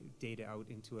that data out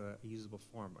into a usable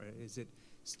form? Is it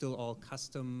still all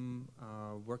custom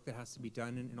work that has to be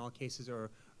done in all cases,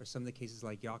 or some of the cases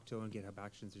like Yocto and GitHub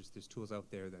Actions, there's tools out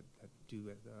there that do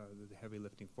the heavy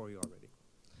lifting for you already?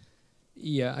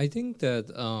 Yeah, I think that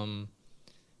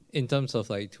in terms of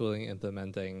like tooling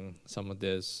implementing some of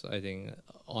this, I think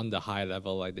on the high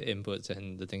level, like the inputs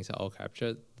and the things are all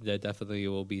captured, there definitely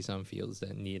will be some fields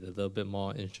that need a little bit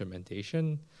more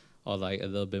instrumentation or like a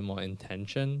little bit more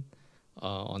intention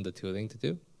on the tooling to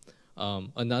do.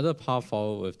 Another path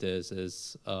forward with this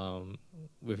is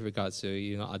with regards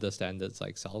to other standards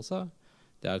like SALSA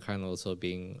that are kind of also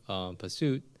being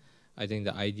pursued. I think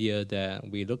the idea that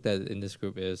we looked at in this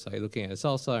group is like looking at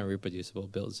SALSA and reproducible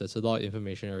builds. There's a lot of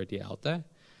information already out there.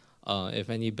 If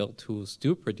any build tools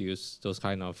do produce those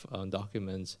kind of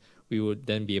documents, we would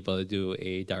then be able to do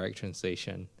a direct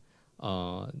translation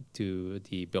to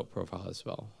the build profile as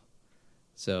well.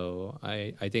 So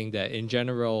I think that in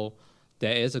general,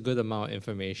 there is a good amount of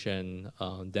information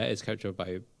that is captured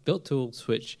by build tools,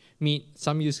 which meet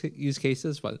some use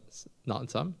cases, but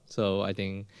not some. So I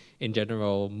think in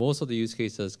general, most of the use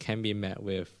cases can be met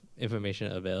with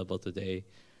information available today.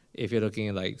 If you're looking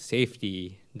at like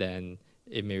safety, then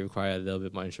it may require a little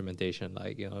bit more instrumentation.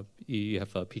 Like you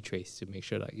have a ptrace to make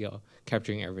sure that you're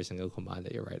capturing every single command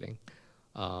that you're writing.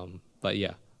 But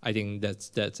yeah, I think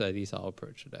that's at least our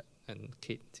approach to that. And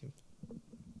Kate too.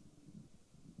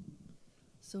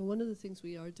 So one of the things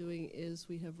we are doing is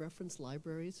we have reference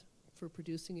libraries for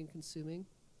producing and consuming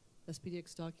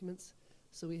SPDX documents.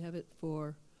 So we have it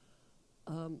for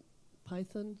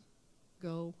Python,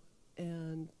 Go,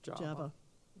 and Java.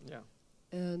 Yeah.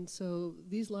 And so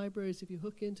these libraries, if you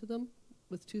hook into them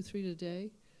with 2.3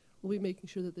 today, we'll be making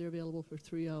sure that they're available for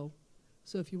 3.0.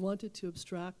 So if you wanted to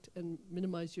abstract and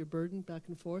minimize your burden back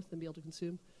and forth and be able to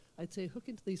consume, I'd say hook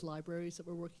into these libraries that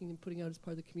we're working and putting out as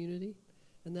part of the community,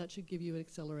 and that should give you an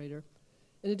accelerator.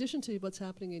 In addition to what's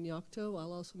happening in Yocto,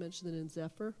 I'll also mention that in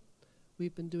Zephyr,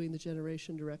 we've been doing the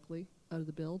generation directly out of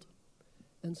the build.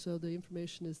 And so the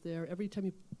information is there. Every time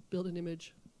you build an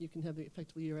image, you can have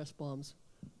effectively your SBOMs,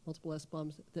 multiple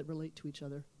SBOMs that relate to each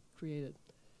other created.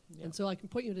 Yeah. And so I can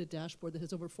point you to a dashboard that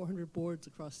has over 400 boards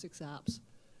across 6 apps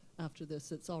after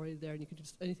this. It's already there, and you can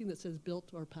just, anything that says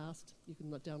built or passed, you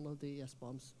can download the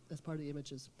SBOMs as part of the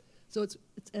images. So it's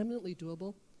eminently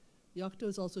doable. Yocto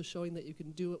is also showing that you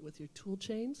can do it with your tool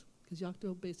chains, because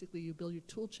Yocto, basically, you build your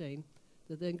tool chain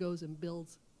that then goes and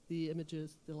builds the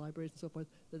images, the libraries, and so forth,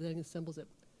 that then assembles it.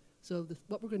 So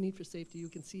what we're going to need for safety, you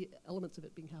can see elements of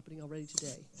it happening already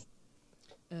today.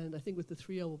 And I think with the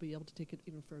 3.0, we'll be able to take it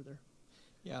even further.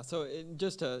 Yeah, so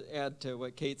just to add to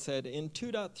what Kate said, in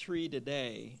 2.3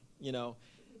 today,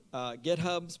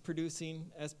 GitHub's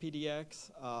producing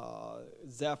SPDX,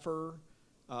 Zephyr,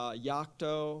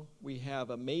 Yocto, we have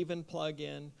a Maven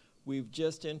plugin. We've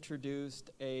just introduced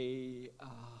a,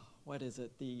 what is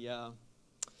it? The,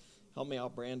 help me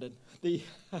out, Brandon. The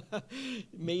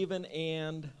Maven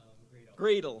and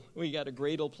Gradle. We got a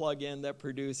Gradle plugin that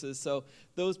produces. So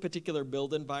those particular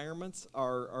build environments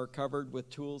are covered with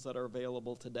tools that are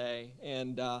available today,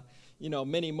 and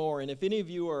many more. And if any of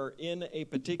you are in a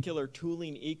particular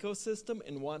tooling ecosystem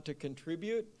and want to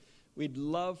contribute, we'd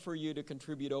love for you to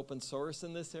contribute open source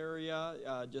in this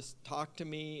area. Just talk to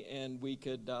me, and we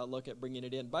could look at bringing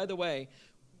it in. By the way,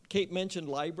 Kate mentioned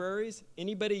libraries.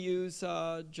 Anybody use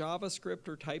JavaScript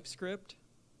or TypeScript?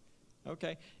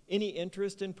 Okay. Any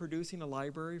interest in producing a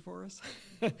library for us?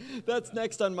 That's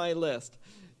next on my list.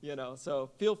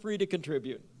 So feel free to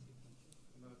contribute.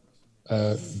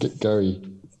 Gary,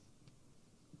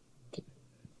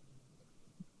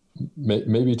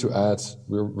 maybe to add,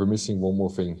 we're missing one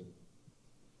more thing.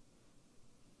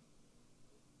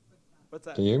 What's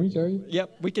that? Can you hear me, Gary?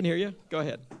 Yep, we can hear you. Go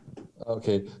ahead.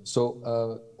 Okay,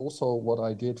 so also what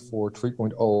I did for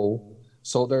 3.0,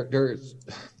 so there,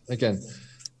 again,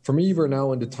 for me, we're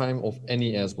now in the time of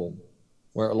any SBOM,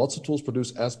 where lots of tools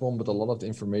produce SBOM, but a lot of the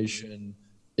information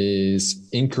is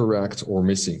incorrect or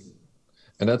missing.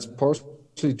 And that's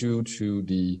partially due to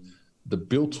the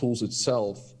build tools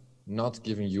itself not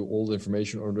giving you all the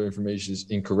information, or the information is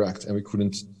incorrect, and we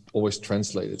couldn't always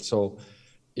translate it. So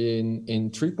in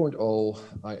 3.0,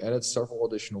 I added several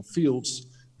additional fields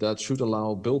that should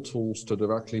allow build tools to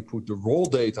directly put the raw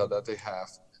data that they have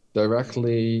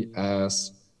directly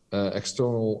as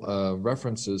external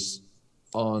references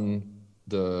on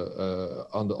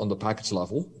the package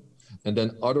level, and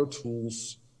then other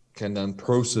tools can then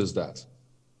process that.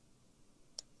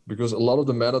 Because a lot of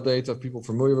the metadata, people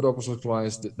familiar with open source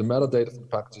clients, the metadata for the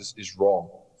packages is wrong.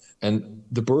 And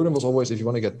the burden was always, if you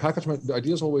want to get package, the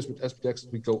idea is always with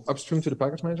SPDX, we go upstream to the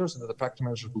package managers, and then the package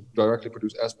managers will directly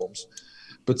produce SBOMs.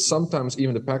 But sometimes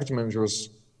even the package managers,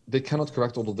 they cannot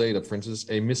correct all the data. For instance,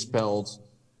 a misspelled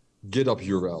GitHub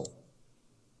URL,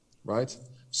 right?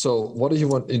 So what do you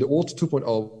want in the old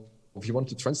 2.0? If you want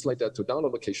to translate that to a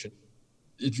download location,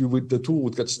 the tool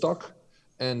would get stuck,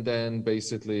 and then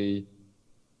basically,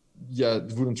 yeah,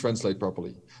 it wouldn't translate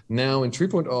properly. Now in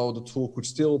 3.0, the tool could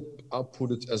still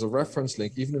output it as a reference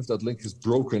link, even if that link is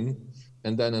broken,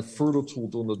 and then a further tool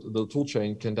on the tool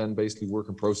chain can then basically work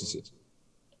and process it.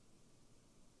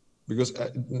 Because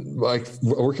like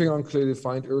working on clearly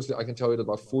defined earlier, I can tell you that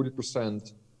about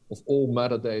 40% of all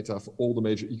metadata for all the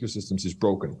major ecosystems is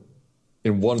broken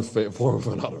in one form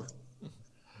or another.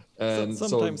 And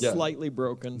sometimes slightly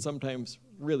broken, sometimes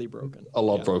really broken. A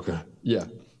lot broken, yeah.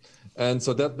 And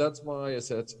so that's why I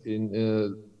said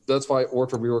that's why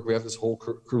Orta we have this whole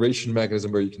curation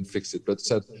mechanism where you can fix it. But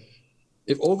said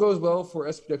if all goes well for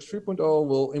SPDX 3.0,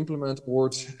 we'll implement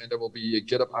ORT, and there will be a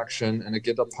GitHub action and a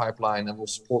GitHub pipeline, and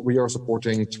we are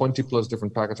supporting 20 plus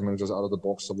different package managers out of the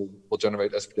box. So we'll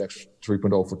generate SPDX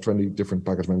 3.0 for 20 different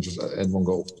package managers in one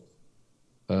go.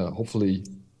 Hopefully,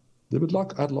 a little bit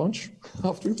luck at launch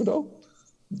of 3.0.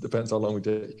 Depends how long we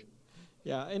take.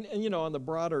 Yeah, and you know, on the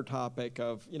broader topic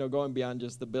of, you know, going beyond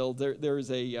just the build, there's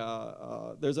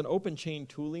an open chain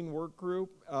tooling work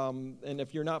group, and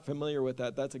if you're not familiar with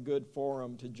that, that's a good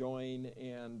forum to join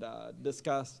and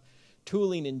discuss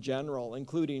tooling in general,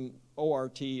 including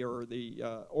ORT or the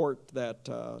ORT that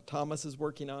Thomas is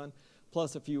working on,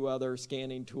 plus a few other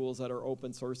scanning tools that are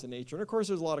open source in nature. And of course,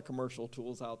 there's a lot of commercial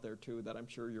tools out there too that I'm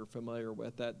sure you're familiar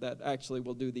with that actually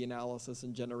will do the analysis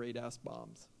and generate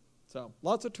SBOMs. So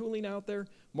lots of tooling out there,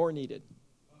 more needed.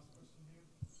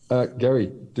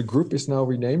 Gary, the group is now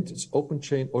renamed. It's Open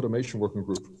Chain Automation Working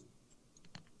Group.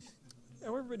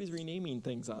 Now everybody's renaming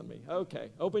things on me.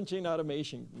 Okay, Open Chain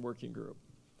Automation Working Group.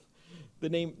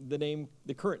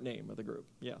 The current name of the group,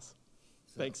 yes.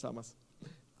 So thanks, Thomas.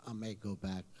 I may go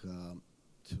back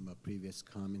to my previous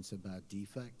comments about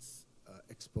defects,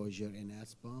 exposure in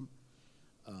SBOM.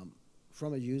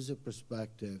 From a user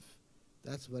perspective,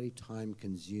 that's very time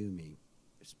consuming,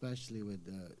 especially with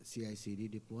the CI/CD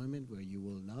deployment where you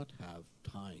will not have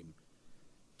time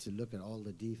to look at all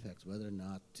the defects, whether or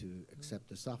not to accept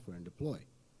the software and deploy.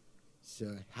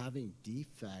 So having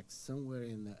defects somewhere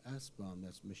in the SBOM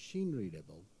that's machine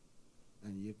readable,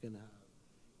 and you can have,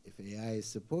 if AI is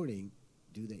supporting,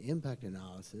 do the impact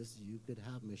analysis, you could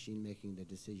have machine making the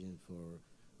decision for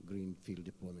greenfield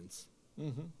deployments.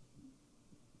 Mm-hmm.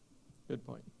 Good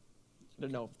point. I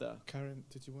don't know if the... Karen,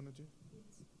 did you want to do?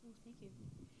 Yes. Oh, thank you.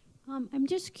 I'm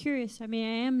just curious. I mean,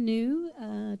 I am new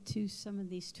to some of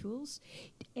these tools.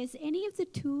 Is any of the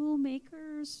tool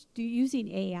makers using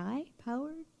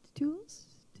AI-powered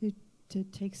tools to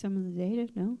take some of the data?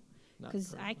 No?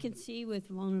 Because I can see with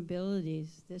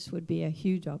vulnerabilities, this would be a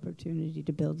huge opportunity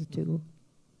to build a tool.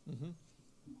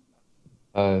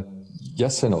 Mm-hmm.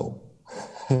 Yes and no.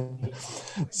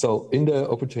 So in the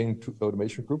Open Chain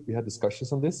Automation group, we had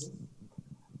discussions on this.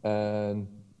 And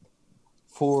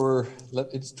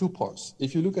it's two parts.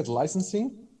 If you look at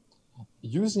licensing,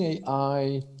 using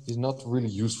AI is not really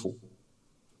useful.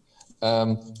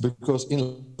 Because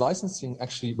in licensing,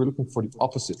 actually, we're looking for the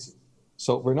opposite.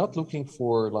 So we're not looking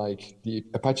for like the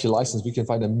Apache license. We can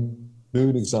find a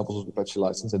million examples of the Apache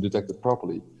license and detect it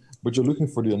properly. But you're looking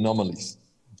for the anomalies.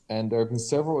 And there have been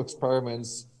several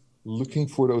experiments looking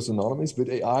for those anomalies. With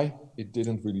AI, it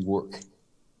didn't really work.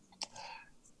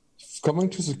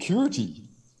 Coming to security,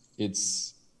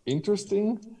 it's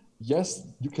interesting. Yes,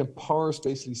 you can parse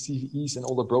basically CVEs and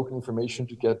all the broken information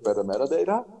to get better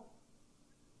metadata.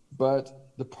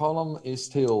 But the problem is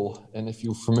still, and if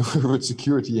you're familiar with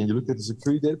security and you look at the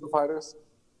security data providers,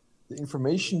 the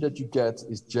information that you get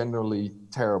is generally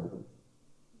terrible.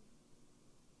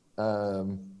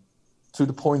 To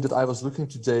the point that I was looking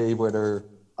today whether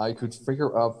I could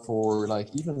figure out for like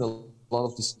even a lot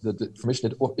of this, the information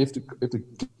that if the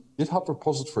GitHub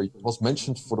repository was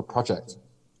mentioned for the project,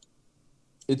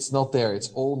 it's not there. It's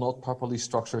all not properly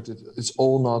structured. It's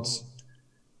all not.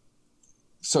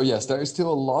 So yes, there is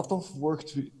still a lot of work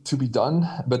to be done,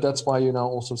 but that's why you now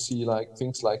also see like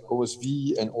things like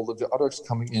OSV and all of the others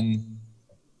coming in,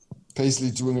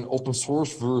 basically doing an open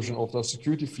source version of those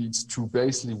security feeds to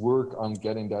basically work on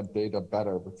getting that data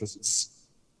better, because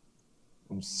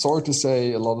I'm sorry to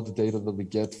say, a lot of the data that we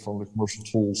get from the commercial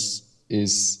tools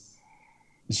is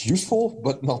useful,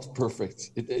 but not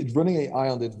perfect. Running AI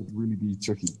on it would really be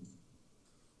tricky.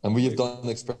 And we have done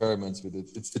experiments with it.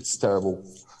 It's terrible.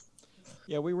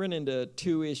 Yeah, we run into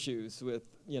two issues with,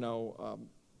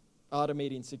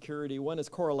 automating security. One is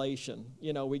correlation.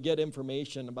 We get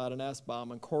information about an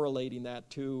SBOM and correlating that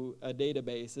to a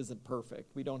database isn't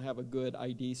perfect. We don't have a good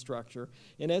ID structure.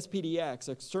 In SPDX,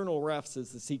 external refs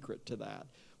is the secret to that.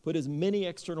 Put as many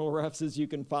external refs as you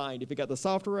can find. If you got the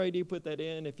software ID, put that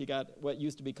in. If you got what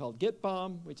used to be called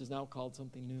GitBOM, which is now called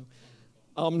something new,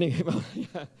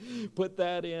 Yeah. Put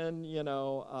that in, you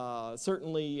know,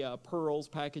 certainly Perl's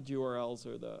package URLs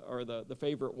are the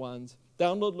favorite ones.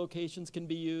 Download locations can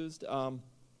be used.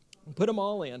 Put them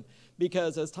all in,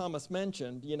 because as Thomas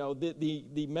mentioned, you know, the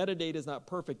metadata is not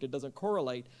perfect. It doesn't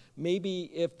correlate. Maybe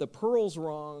if the Perl's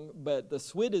wrong, but the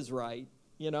SWID is right,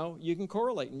 you know, you can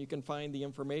correlate and you can find the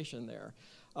information there.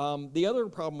 The other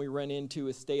problem we run into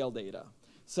is stale data.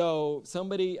 So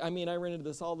somebody, I mean, I run into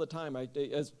this all the time.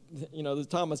 As you know, as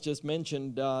Thomas just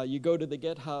mentioned, you go to the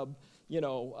GitHub, you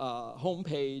know,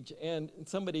 homepage, and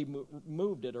somebody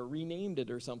moved it or renamed it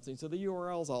or something, so the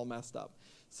URL's all messed up.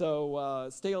 So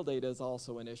stale data is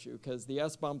also an issue, because the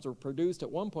SBOMs were produced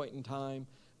at one point in time,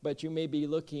 but you may be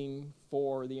looking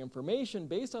for the information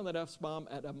based on that SBOM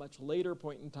at a much later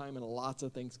point in time, and lots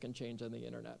of things can change on the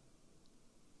internet.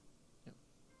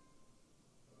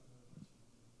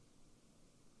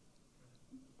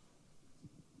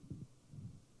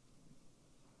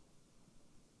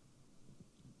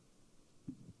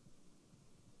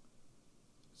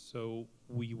 So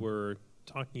we were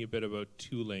talking a bit about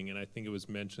tooling, and I think it was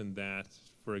mentioned that,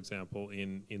 for example,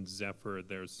 in Zephyr,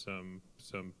 there's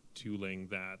some tooling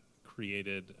that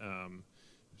created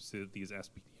these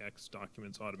SPDX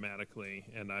documents automatically.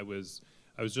 And I was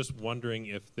just wondering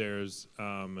if there's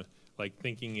like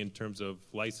thinking in terms of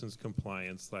license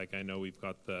compliance. Like I know we've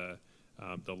got the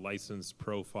license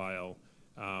profile,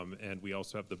 and we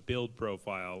also have the build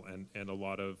profile, and a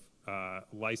lot of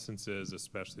licenses,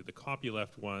 especially the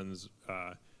copyleft ones,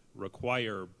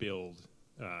 require build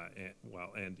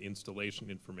and installation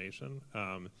information.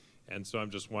 And so I'm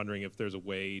just wondering if there's a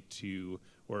way to,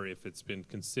 or if it's been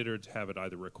considered to have it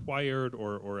either required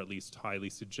or at least highly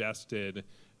suggested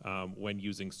when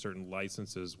using certain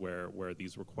licenses where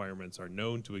these requirements are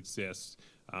known to exist,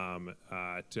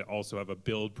 to also have a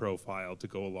build profile to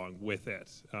go along with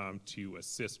it, to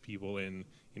assist people in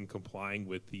complying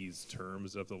with these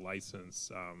terms of the license.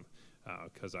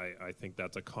 Because I think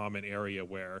that's a common area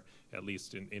where, at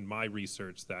least in my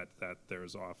research, that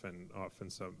there's often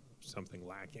something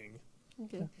lacking.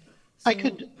 Okay. I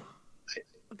could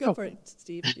go for it,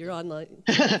 Steve. You're online.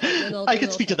 I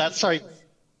could speak to that. Sorry.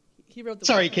 He wrote the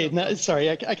sorry, Kate. No, sorry,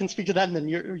 I can speak to that, and then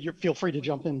you feel free to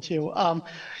jump in too.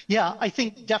 Yeah, I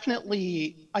think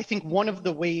definitely. I think one of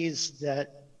the ways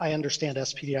that I understand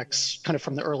SPDX, kind of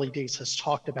from the early days, has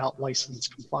talked about license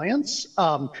compliance,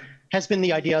 has been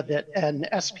the idea that an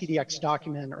SPDX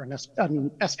document or an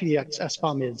SPDX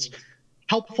SBOM is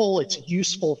helpful, it's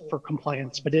useful for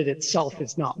compliance, but it itself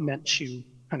is not meant to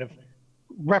kind of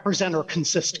represent or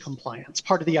consist compliance.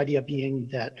 Part of the idea being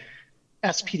that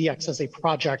SPDX as a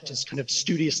project is kind of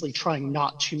studiously trying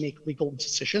not to make legal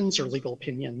decisions or legal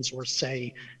opinions or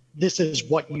say, this is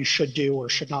what you should do or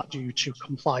should not do to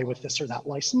comply with this or that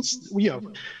license.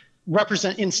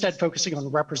 Instead focusing on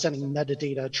representing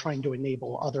metadata, trying to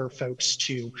enable other folks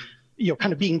to,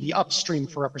 kind of being the upstream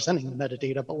for representing the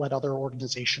metadata, but let other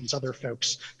organizations, other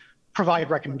folks provide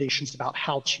recommendations about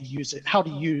how to use it, how to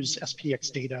use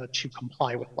SPDX data to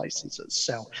comply with licenses.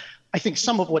 So I think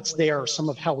some of what's there, some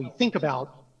of how we think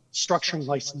about structuring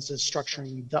licenses,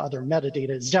 structuring the other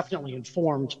metadata is definitely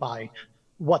informed by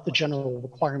what the general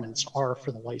requirements are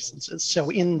for the licenses. So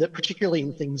particularly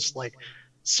in things like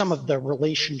some of the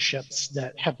relationships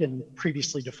that have been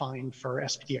previously defined for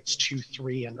SPDX 2,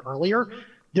 3, and earlier,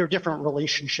 there are different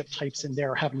relationship types in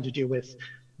there having to do with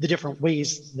the different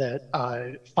ways that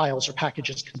files or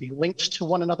packages can be linked to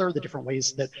one another, the different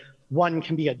ways that one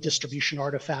can be a distribution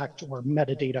artifact or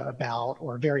metadata about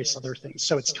or various other things.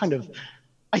 So it's kind of,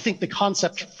 I think the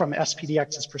concept from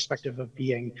SPDX's perspective of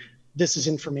being, this is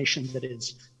information that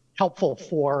is helpful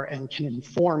for and can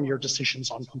inform your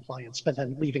decisions on compliance, but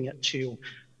then leaving it to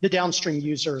the downstream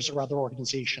users or other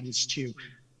organizations to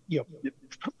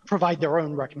provide their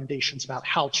own recommendations about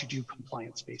how to do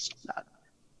compliance based on that.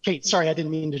 Kate, sorry, I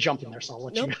didn't mean to jump in there, so I'll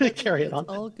let you carry it on.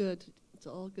 It's all good. It's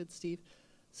all good, Steve.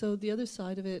 So the other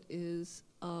side of it is,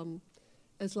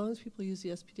 as long as people use the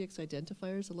SPDX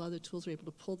identifiers, a lot of the tools are able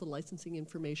to pull the licensing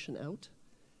information out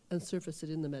and surface it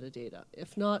in the metadata.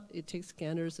 If not, it takes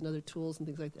scanners and other tools and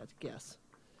things like that to guess.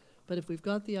 But if we've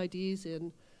got the IDs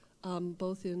in,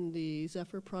 both in the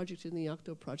Zephyr project and the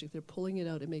Yocto project, they're pulling it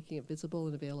out and making it visible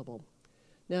and available.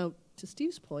 Now, to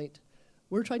Steve's point,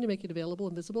 we're trying to make it available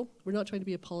and visible. We're not trying to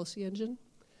be a policy engine.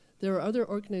 There are other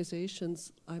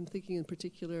organizations, I'm thinking in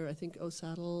particular, I think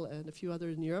OSATL and a few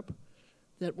others in Europe,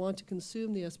 that want to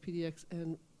consume the SPDX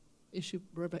and issue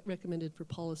recommended for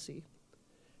policy.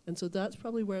 And so that's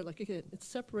probably where, like, again, it's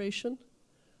separation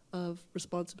of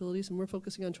responsibilities, and we're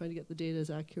focusing on trying to get the data as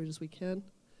accurate as we can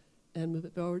and move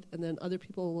it forward. And then other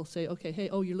people will say, okay, hey,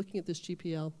 oh, you're looking at this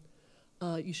GPL.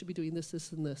 you should be doing this,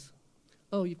 this, and this.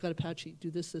 Oh, you've got Apache, do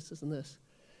this, this, this, and this.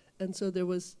 And so there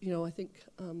was, I think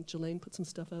Jelaine put some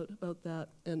stuff out about that,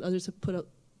 and others have put out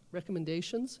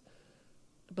recommendations,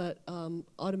 but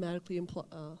automatically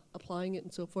applying it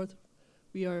and so forth,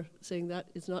 we are saying that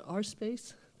is not our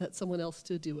space, that's someone else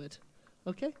to do it.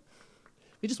 Okay?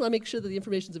 We just want to make sure that the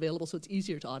information is available so it's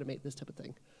easier to automate this type of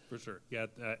thing. For sure. Yeah,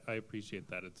 I appreciate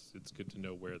that. It's good to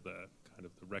know where the kind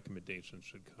of the recommendations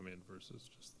should come in versus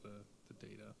just the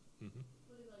data. Mm-hmm.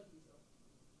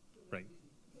 Right.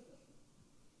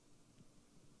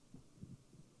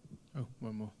 Oh,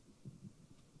 one more.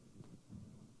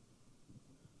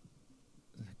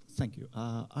 Thank you.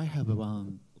 I have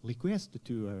one request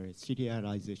to a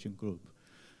serialization group.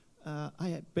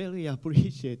 I very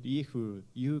appreciate if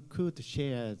you could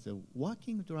share the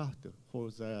working draft for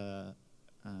the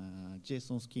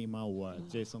JSON schema or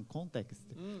JSON context,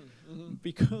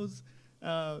 because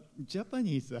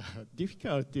Japanese are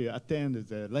difficult to attend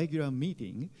the regular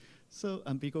meeting, so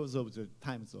because of the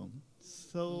time zone.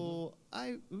 So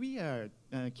we are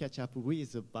catch up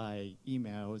with by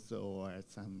emails or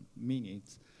some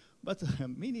minutes. But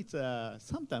minutes are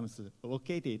sometimes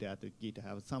located at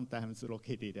GitHub, sometimes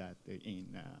located at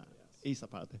in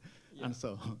Etherpad, and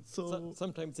so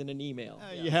sometimes in an email.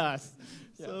 Yes,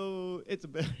 so it's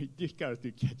very difficult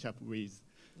to catch up with.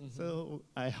 So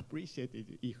I appreciate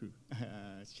it if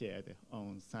shared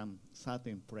on some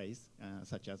certain place,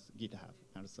 such as GitHub,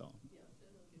 and so on.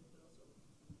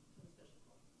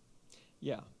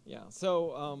 Yeah.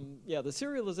 So, the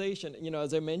serialization,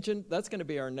 as I mentioned, that's going to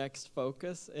be our next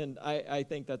focus, and I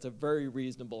think that's a very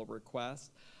reasonable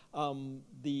request.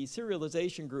 The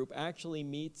serialization group actually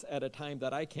meets at a time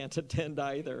that I can't attend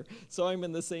either, so I'm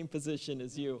in the same position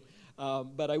as you.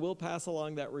 But I will pass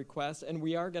along that request, and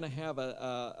we are going to have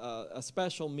a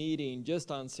special meeting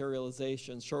just on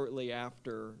serialization shortly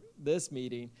after this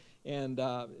meeting. And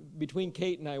between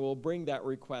Kate and I, will bring that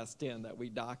request in, that we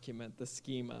document the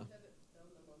schema.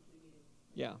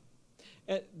 Yeah.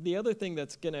 The other thing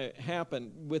that's going to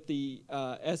happen with the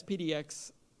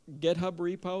SPDX GitHub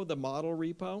repo, the model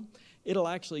repo, it'll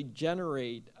actually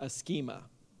generate a schema.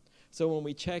 So when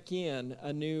we check in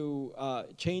a new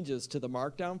changes to the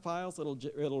markdown files,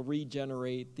 it'll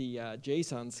regenerate the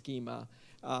JSON schema,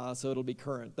 so it'll be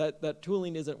current. That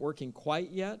tooling isn't working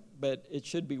quite yet, but it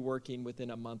should be working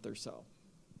within a month or so.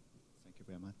 Thank you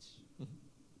very much. I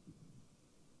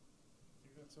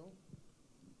think that's all.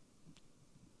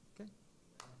 Okay.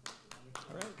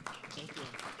 All right. Thank you.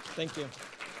 Thank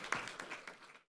you.